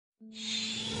What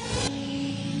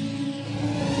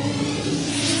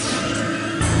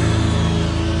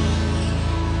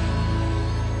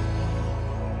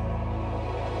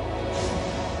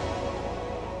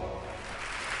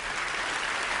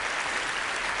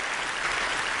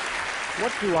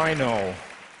do I know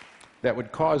that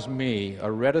would cause me,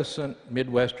 a reticent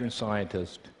Midwestern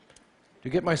scientist, to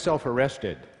get myself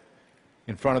arrested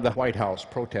in front of the White House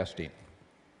protesting?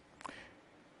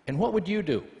 And what would you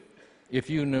do if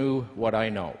you knew what I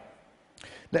know?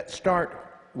 Let's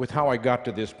start with how I got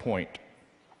to this point.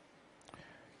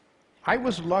 I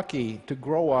was lucky to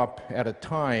grow up at a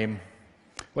time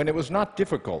when it was not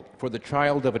difficult for the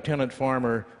child of a tenant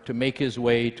farmer to make his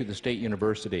way to the state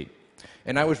university.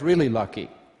 And I was really lucky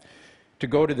to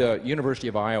go to the University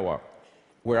of Iowa,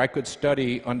 where I could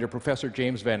study under Professor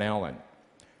James Van Allen,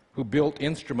 who built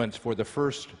instruments for the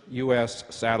first U.S.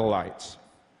 satellites.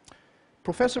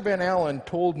 Professor Van Allen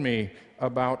told me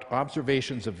about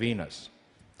observations of Venus,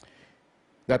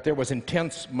 that there was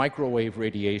intense microwave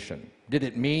radiation. Did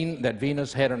it mean that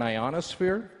Venus had an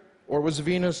ionosphere, or was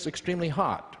Venus extremely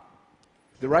hot?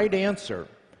 The right answer,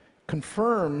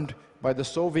 confirmed by the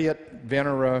Soviet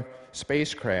Venera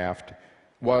spacecraft,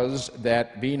 was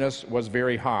that Venus was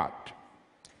very hot,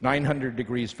 900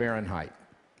 degrees Fahrenheit,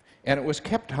 and it was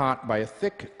kept hot by a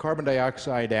thick carbon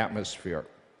dioxide atmosphere.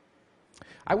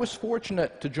 I was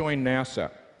fortunate to join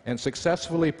NASA and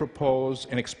successfully propose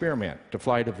an experiment to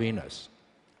fly to Venus.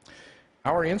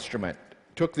 Our instrument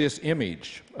took this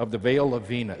image of the veil of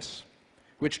Venus,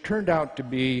 which turned out to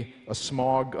be a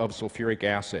smog of sulfuric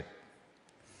acid.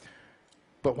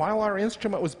 But while our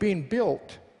instrument was being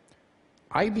built,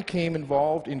 I became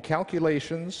involved in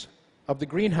calculations of the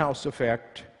greenhouse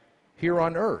effect here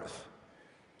on Earth,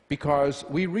 because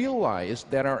we realized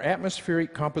that our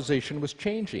atmospheric composition was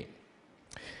changing.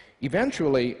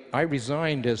 Eventually, I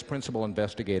resigned as principal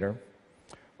investigator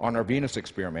on our Venus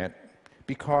experiment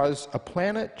because a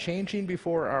planet changing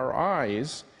before our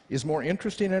eyes is more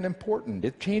interesting and important.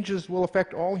 Its changes will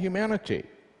affect all humanity.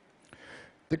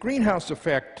 The greenhouse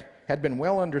effect had been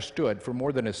well understood for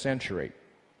more than a century.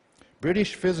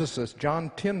 British physicist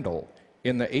John Tyndall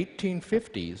in the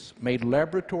 1850s made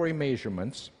laboratory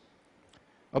measurements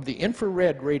of the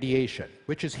infrared radiation,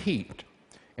 which is heat,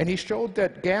 and he showed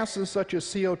that gases such as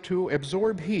CO2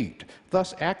 absorb heat,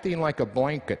 thus acting like a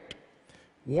blanket,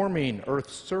 warming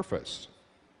Earth's surface.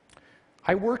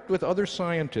 I worked with other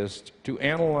scientists to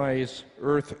analyze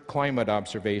Earth climate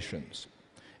observations.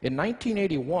 In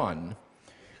 1981,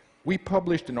 we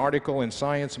published an article in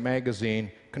Science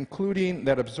magazine concluding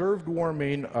that observed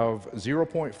warming of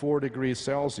 0.4 degrees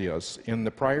Celsius in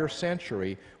the prior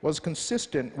century was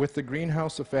consistent with the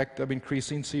greenhouse effect of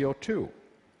increasing CO2.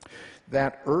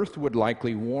 That Earth would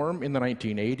likely warm in the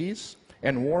 1980s,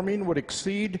 and warming would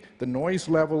exceed the noise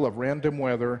level of random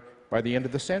weather by the end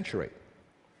of the century.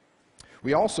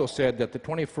 We also said that the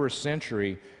 21st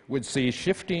century would see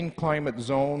shifting climate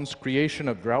zones, creation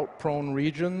of drought-prone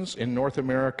regions in North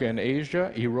America and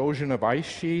Asia, erosion of ice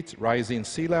sheets, rising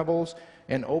sea levels,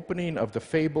 and opening of the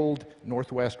fabled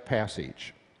Northwest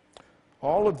Passage.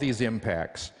 All of these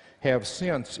impacts have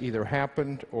since either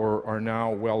happened or are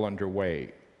now well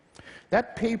underway.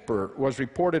 That paper was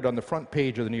reported on the front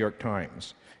page of the New York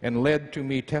Times and led to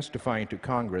me testifying to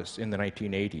Congress in the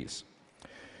 1980s.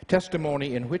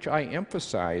 Testimony in which I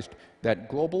emphasized that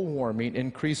global warming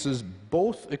increases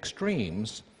both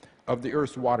extremes of the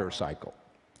Earth's water cycle.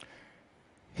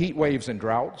 Heat waves and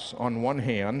droughts, on one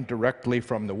hand, directly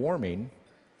from the warming,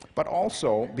 but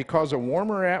also because a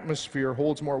warmer atmosphere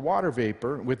holds more water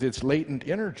vapor with its latent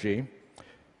energy,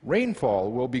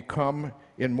 rainfall will become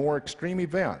in more extreme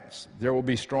events. There will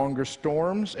be stronger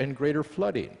storms and greater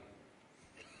flooding.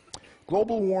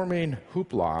 Global warming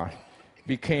hoopla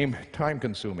became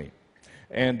time-consuming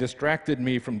and distracted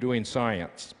me from doing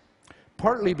science,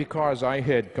 partly because I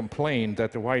had complained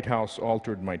that the White House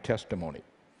altered my testimony.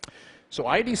 So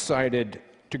I decided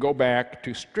to go back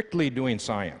to strictly doing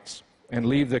science and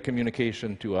leave the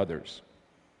communication to others.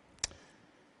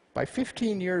 By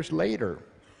 15 years later,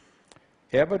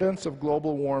 evidence of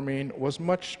global warming was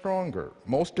much stronger.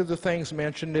 Most of the things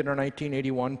mentioned in our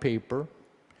 1981 paper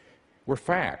were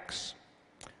facts.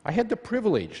 I had the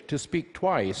privilege to speak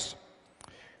twice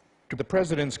to the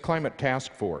President's Climate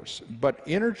Task Force, but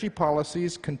energy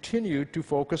policies continued to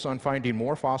focus on finding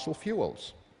more fossil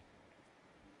fuels.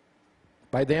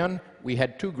 By then, we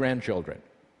had 2 grandchildren,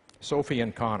 Sophie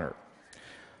and Connor.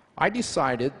 I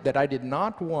decided that I did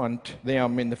not want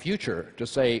them in the future to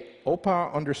say,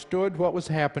 Opa understood what was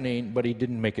happening, but he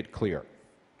didn't make it clear.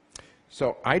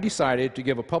 So I decided to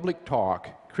give a public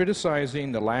talk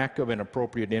criticizing the lack of an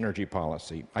appropriate energy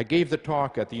policy. I gave the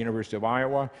talk at the University of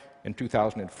Iowa in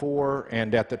 2004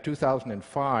 and at the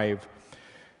 2005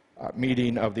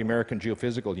 meeting of the American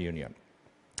Geophysical Union.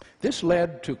 This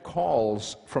led to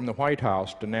calls from the White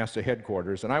House to NASA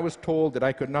headquarters, and I was told that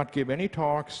I could not give any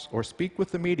talks or speak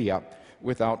with the media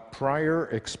without prior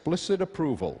explicit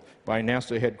approval by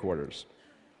NASA headquarters.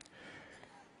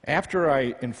 After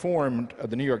I informed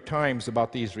the New York Times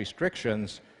about these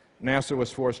restrictions, NASA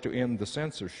was forced to end the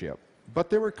censorship.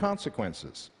 But there were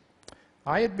consequences.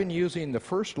 I had been using the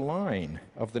first line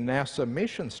of the NASA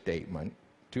mission statement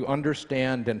to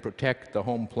understand and protect the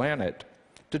home planet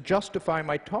to justify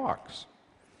my talks.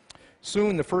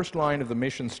 Soon the first line of the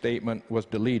mission statement was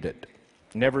deleted,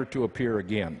 never to appear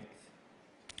again.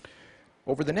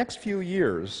 Over the next few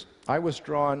years, I was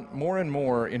drawn more and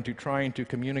more into trying to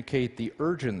communicate the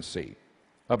urgency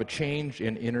of a change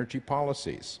in energy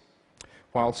policies,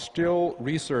 while still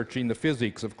researching the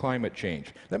physics of climate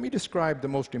change. Let me describe the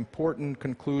most important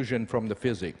conclusion from the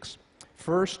physics.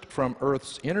 First, from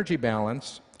Earth's energy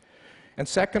balance, and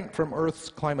second, from Earth's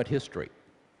climate history.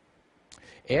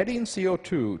 Adding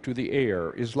CO2 to the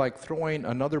air is like throwing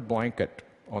another blanket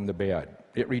on the bed.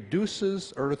 It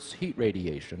reduces Earth's heat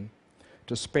radiation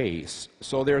to space,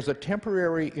 so there's a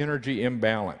temporary energy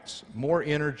imbalance. More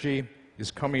energy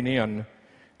is coming in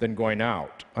than going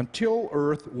out, until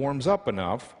Earth warms up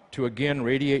enough to again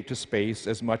radiate to space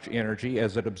as much energy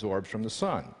as it absorbs from the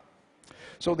sun.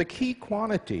 So the key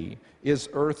quantity is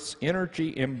Earth's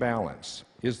energy imbalance.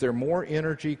 Is there more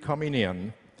energy coming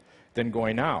in than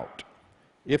going out?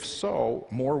 If so,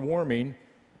 more warming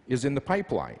is in the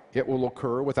pipeline. It will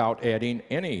occur without adding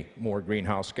any more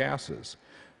greenhouse gases.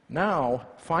 Now,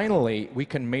 finally, we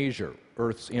can measure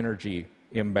Earth's energy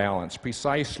imbalance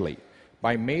precisely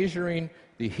by measuring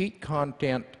the heat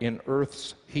content in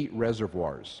Earth's heat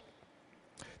reservoirs.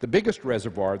 The biggest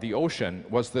reservoir, the ocean,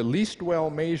 was the least well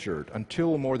measured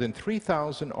until more than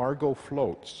 3,000 Argo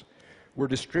floats were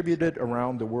distributed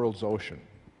around the world's ocean.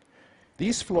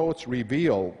 These floats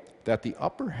reveal that the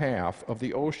upper half of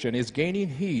the ocean is gaining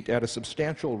heat at a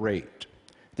substantial rate.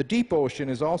 The deep ocean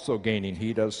is also gaining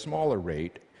heat at a smaller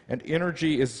rate, and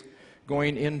energy is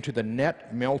going into the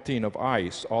net melting of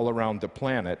ice all around the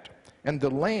planet, and the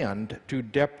land to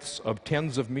depths of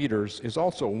tens of meters is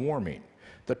also warming.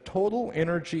 The total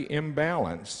energy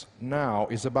imbalance now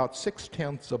is about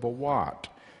 0.6 of a watt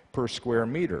per square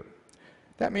meter.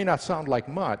 That may not sound like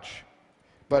much,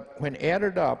 but when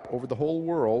added up over the whole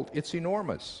world, it's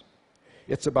enormous.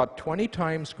 It's about 20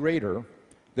 times greater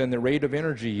than the rate of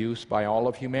energy use by all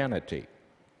of humanity.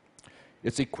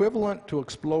 It's equivalent to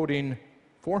exploding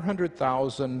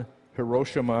 400,000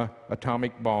 Hiroshima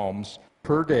atomic bombs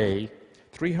per day,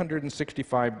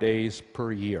 365 days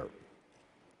per year.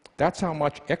 That's how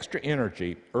much extra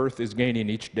energy Earth is gaining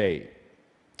each day.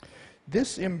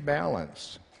 This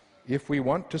imbalance, if we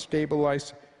want to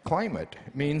stabilize climate,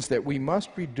 means that we must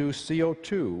reduce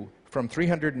CO2 from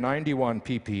 391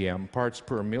 ppm parts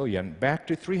per million back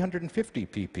to 350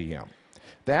 ppm.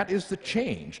 That is the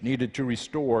change needed to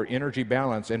restore energy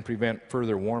balance and prevent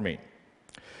further warming.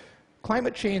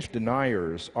 Climate change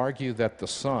deniers argue that the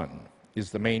sun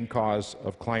is the main cause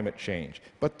of climate change,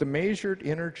 but the measured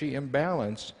energy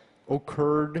imbalance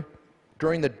occurred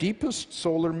during the deepest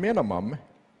solar minimum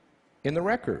in the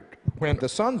record, when the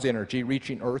sun's energy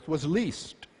reaching Earth was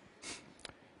least.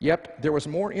 Yet there was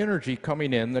more energy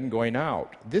coming in than going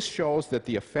out. This shows that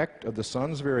the effect of the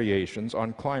sun's variations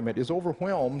on climate is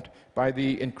overwhelmed by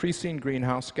the increasing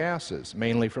greenhouse gases,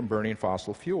 mainly from burning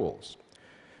fossil fuels.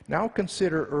 Now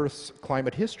consider Earth's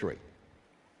climate history.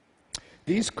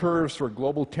 These curves for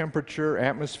global temperature,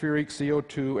 atmospheric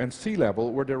CO2, and sea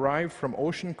level were derived from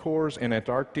ocean cores and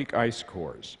Antarctic ice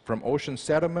cores, from ocean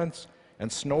sediments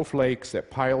and snowflakes that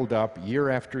piled up year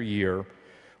after year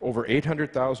over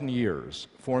 800,000 years,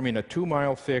 forming a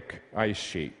 2-mile thick ice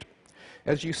sheet.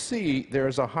 As you see, there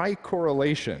is a high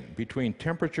correlation between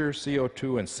temperature,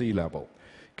 CO2, and sea level.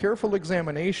 Careful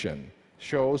examination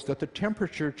shows that the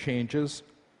temperature changes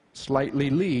slightly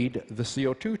lead the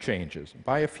CO2 changes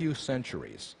by a few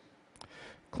centuries.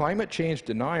 Climate change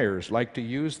deniers like to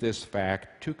use this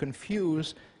fact to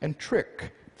confuse and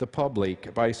trick the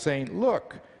public by saying,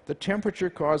 look, the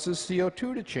temperature causes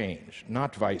CO2 to change,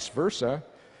 not vice versa.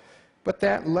 But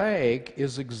that lag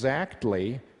is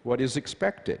exactly what is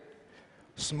expected.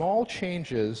 Small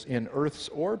changes in Earth's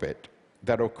orbit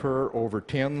that occur over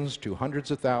tens to hundreds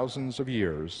of thousands of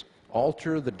years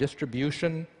alter the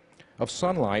distribution of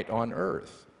sunlight on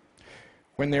Earth.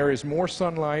 When there is more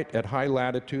sunlight at high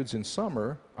latitudes in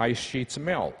summer, ice sheets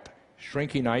melt.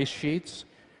 Shrinking ice sheets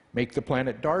make the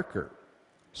planet darker.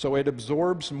 so it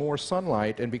absorbs more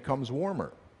sunlight and becomes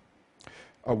warmer.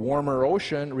 A warmer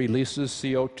ocean releases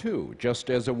CO2, just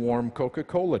as a warm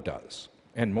Coca-Cola does,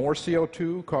 and more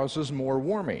CO2 causes more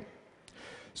warming.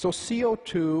 So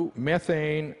CO2,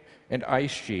 methane, and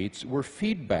ice sheets were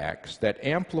feedbacks that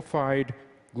amplified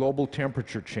global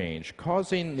temperature change,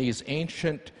 causing these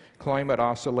ancient climate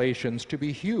oscillations to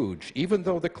be huge, even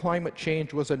though the climate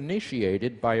change was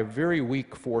initiated by a very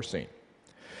weak forcing.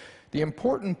 The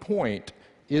important point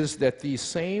is that these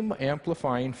same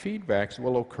amplifying feedbacks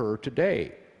will occur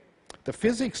today. The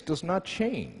physics does not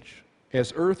change.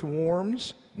 As Earth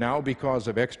warms, now because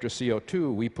of extra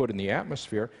CO2 we put in the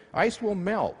atmosphere, ice will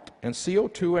melt, and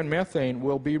CO2 and methane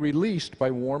will be released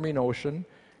by warming ocean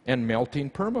and melting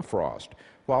permafrost.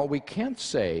 While we can't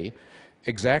say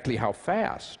exactly how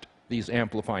fast these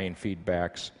amplifying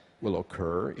feedbacks will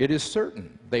occur, it is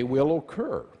certain they will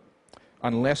occur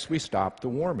unless we stop the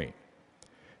warming.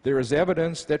 There is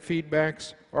evidence that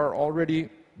feedbacks are already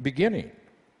beginning.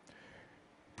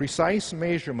 Precise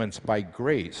measurements by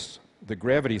GRACE, the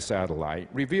gravity satellite,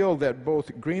 reveal that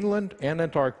both Greenland and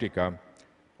Antarctica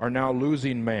are now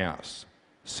losing mass,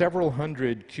 several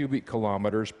hundred cubic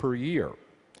kilometers per year,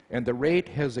 and the rate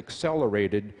has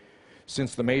accelerated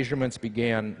since the measurements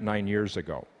began 9 years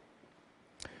ago.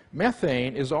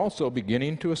 Methane is also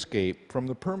beginning to escape from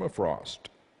the permafrost.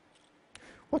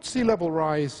 What sea level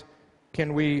rise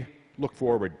can we look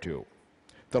forward to?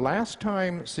 The last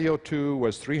time CO2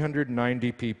 was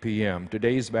 390 ppm,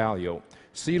 today's value,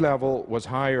 sea level was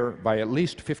higher by at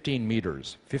least 15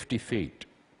 meters, 50 feet.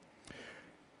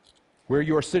 Where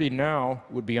you're sitting now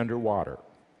would be underwater.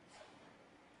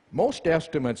 Most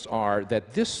estimates are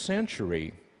that this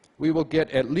century we will get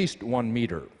at least 1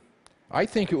 meter. I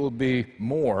think it will be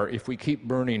more if we keep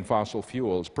burning fossil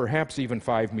fuels, perhaps even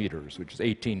 5 meters, which is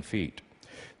 18 feet.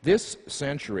 This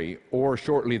century or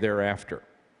shortly thereafter.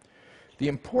 The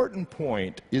important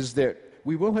point is that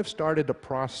we will have started a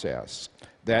process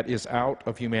that is out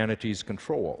of humanity's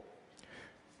control.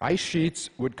 Ice sheets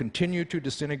would continue to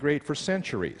disintegrate for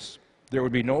centuries. There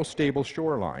would be no stable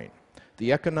shoreline.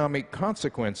 The economic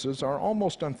consequences are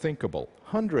almost unthinkable.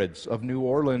 Hundreds of New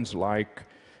Orleans-like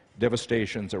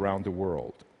devastations around the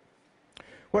world.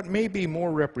 What may be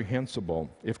more reprehensible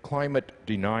if climate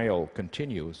denial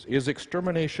continues is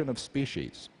extermination of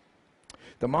species.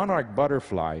 The monarch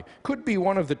butterfly could be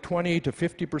one of the 20 to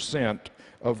 50%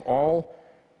 of all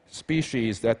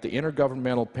species that the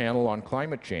Intergovernmental Panel on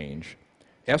Climate Change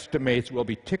estimates will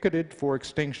be ticketed for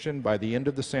extinction by the end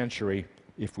of the century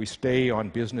if we stay on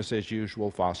business-as-usual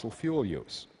fossil fuel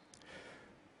use.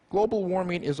 Global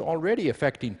warming is already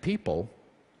affecting people.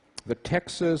 The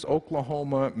Texas,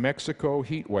 Oklahoma, Mexico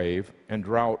heat wave and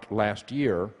drought last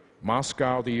year,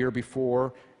 Moscow the year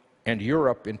before, and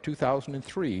Europe in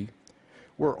 2003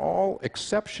 were all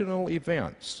exceptional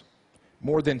events,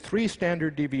 more than 3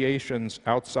 standard deviations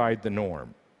outside the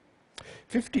norm.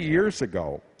 50 years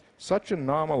ago, such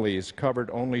anomalies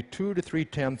covered only 2 to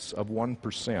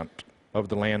 0.3% of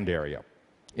the land area.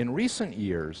 In recent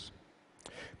years,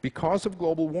 because of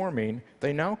global warming,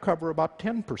 they now cover about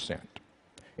 10%,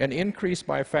 an increase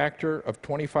by a factor of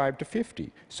 25 to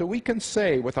 50. So we can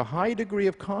say with a high degree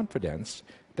of confidence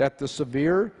that the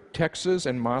severe Texas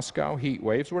and Moscow heat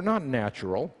waves were not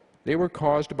natural, they were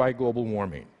caused by global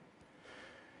warming.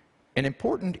 An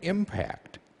important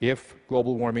impact, if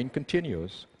global warming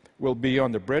continues, will be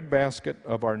on the breadbasket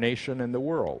of our nation and the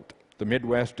world, the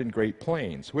Midwest and Great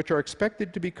Plains, which are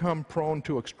expected to become prone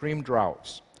to extreme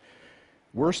droughts,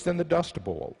 worse than the Dust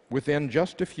Bowl, within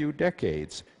just a few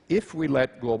decades, if we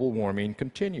let global warming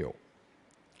continue.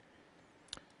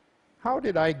 How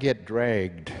did I get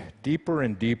dragged deeper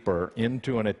and deeper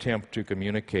into an attempt to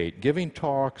communicate, giving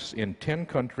talks in 10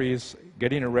 countries,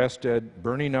 getting arrested,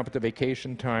 burning up the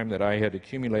vacation time that I had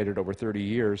accumulated over 30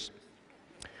 years?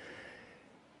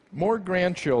 More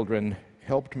grandchildren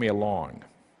helped me along.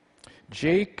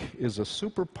 Jake is a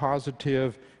super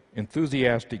positive,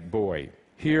 enthusiastic boy.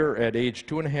 Here at age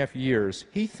 2.5 years,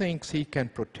 he thinks he can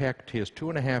protect his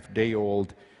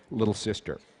 2.5-day-old little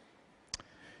sister.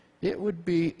 It would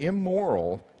be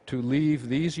immoral to leave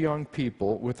these young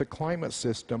people with a climate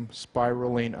system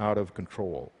spiraling out of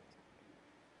control.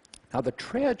 Now, the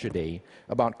tragedy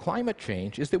about climate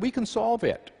change is that we can solve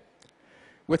it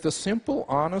with a simple,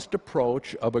 honest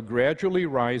approach of a gradually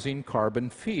rising carbon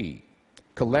fee,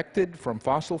 collected from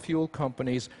fossil fuel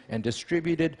companies and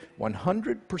distributed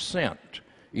 100%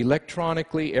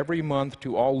 electronically every month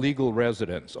to all legal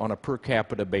residents on a per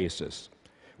capita basis,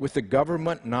 with the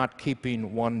government not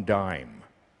keeping one dime.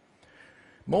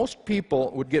 Most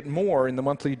people would get more in the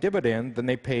monthly dividend than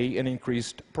they pay in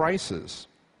increased prices.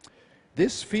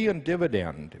 This fee and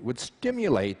dividend would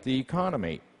stimulate the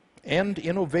economy and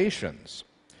innovations,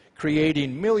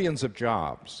 creating millions of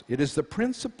jobs. It is the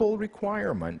principal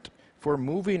requirement for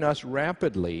moving us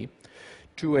rapidly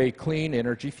to a clean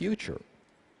energy future.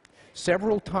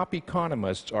 Several top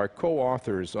economists are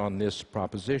co-authors on this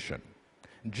proposition.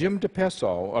 Jim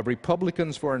DePeso of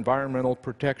Republicans for Environmental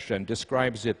Protection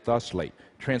describes it thusly: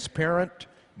 transparent,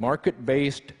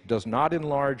 market-based, does not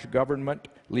enlarge government,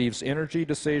 leaves energy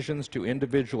decisions to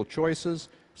individual choices,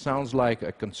 sounds like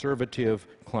a conservative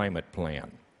climate plan.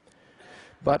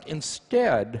 But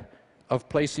instead of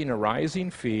placing a rising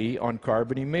fee on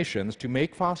carbon emissions to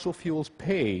make fossil fuels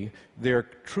pay their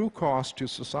true cost to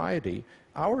society,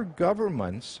 our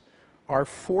governments are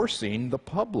forcing the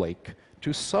public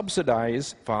to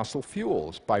subsidize fossil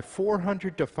fuels by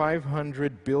 $400 to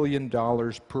 $500 billion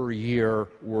per year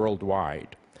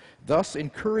worldwide, thus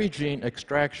encouraging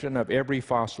extraction of every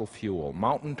fossil fuel: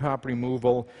 mountaintop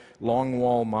removal,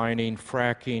 longwall mining,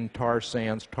 fracking, tar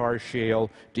sands, tar shale,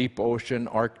 deep ocean,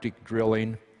 Arctic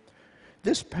drilling.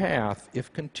 This path,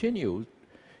 if continued,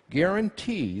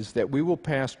 guarantees that we will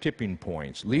pass tipping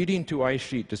points, leading to ice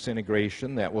sheet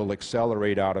disintegration that will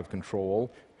accelerate out of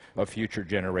control of future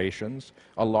generations.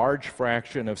 A large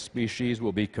fraction of species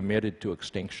will be committed to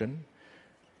extinction.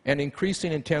 And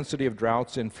increasing intensity of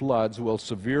droughts and floods will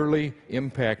severely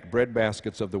impact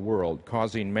breadbaskets of the world,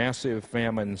 causing massive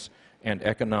famines and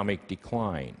economic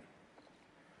decline.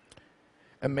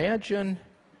 Imagine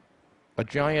a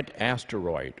giant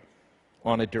asteroid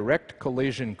on a direct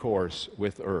collision course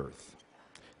with Earth.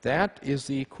 That is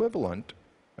the equivalent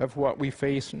of what we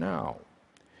face now.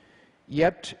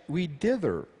 Yet we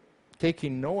dither,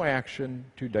 taking no action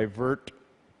to divert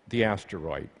the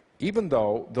asteroid, even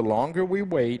though the longer we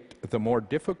wait, the more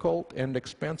difficult and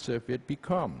expensive it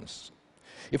becomes.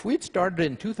 If we'd started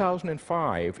in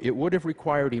 2005, it would have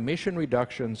required emission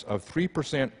reductions of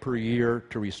 3% per year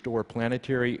to restore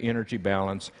planetary energy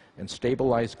balance and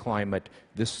stabilize climate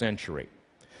this century.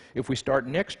 If we start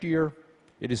next year,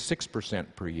 it is 6%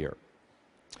 per year.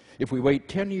 If we wait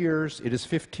 10 years, it is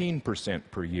 15%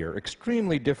 per year.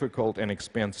 Extremely difficult and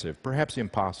expensive, perhaps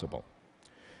impossible.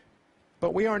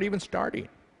 But we aren't even starting.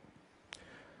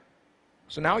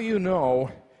 So now you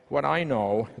know what I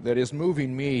know that is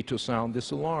moving me to sound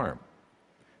this alarm.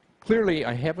 Clearly,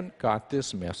 I haven't got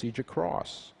this message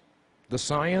across. The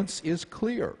science is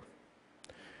clear.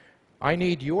 I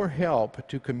need your help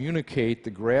to communicate the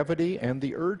gravity and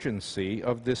the urgency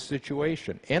of this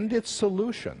situation and its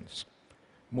solutions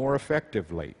more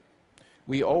effectively.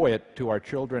 We owe it to our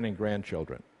children and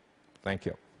grandchildren. Thank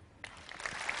you.